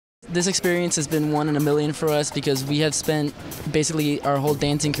This experience has been one in a million for us because we have spent basically our whole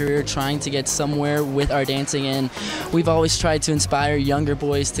dancing career trying to get somewhere with our dancing, and we've always tried to inspire younger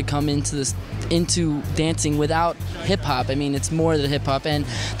boys to come into dancing without hip-hop. I mean, it's more than hip-hop, and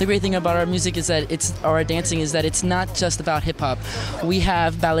the great thing about our music is that our dancing is that it's not just about hip-hop. We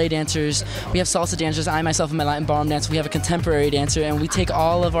have ballet dancers, we have salsa dancers, I myself am a Latin ballroom dancer, we have a contemporary dancer, and we take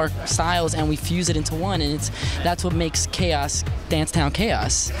all of our styles and we fuse it into one, and that's what makes Chaos, Dancetown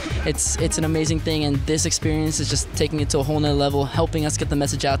Chaos. It's an amazing thing, and this experience is just taking it to a whole nother level, helping us get the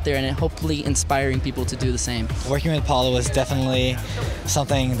message out there, and hopefully inspiring people to do the same. Working with Paula was definitely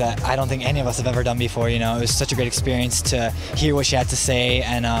something that I don't think any of us have ever done before. You know, it was such a great experience to hear what she had to say,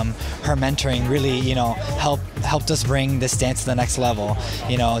 and her mentoring really, helped us bring this dance to the next level.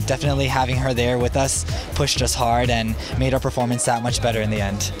 You know, definitely having her there with us pushed us hard and made our performance that much better in the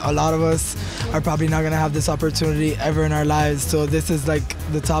end. A lot of us are probably not going to have this opportunity ever in our lives, so this is like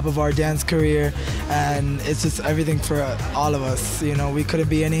the top of our dance career, and it's just everything for all of us. You know, we couldn't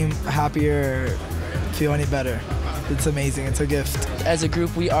be any happier, feel any better. It's amazing. It's a gift. As a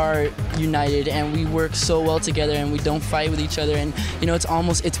group, we are united and we work so well together, and we don't fight with each other, and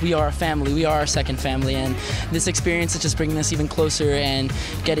we are a family. We are our second family, and this experience is just bringing us even closer and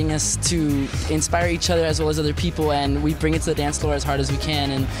getting us to inspire each other as well as other people, and we bring it to the dance floor as hard as we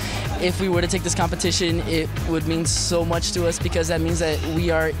can. And if we were to take this competition, it would mean so much to us, because that means that we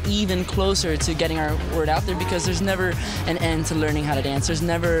are even closer to getting our word out there, because there's never an end to learning how to dance. There's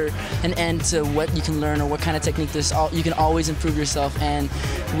never an end to what you can learn or what kind of technique you can always improve yourself, and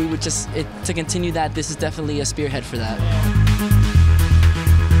we would to continue that, this is definitely a spearhead for that.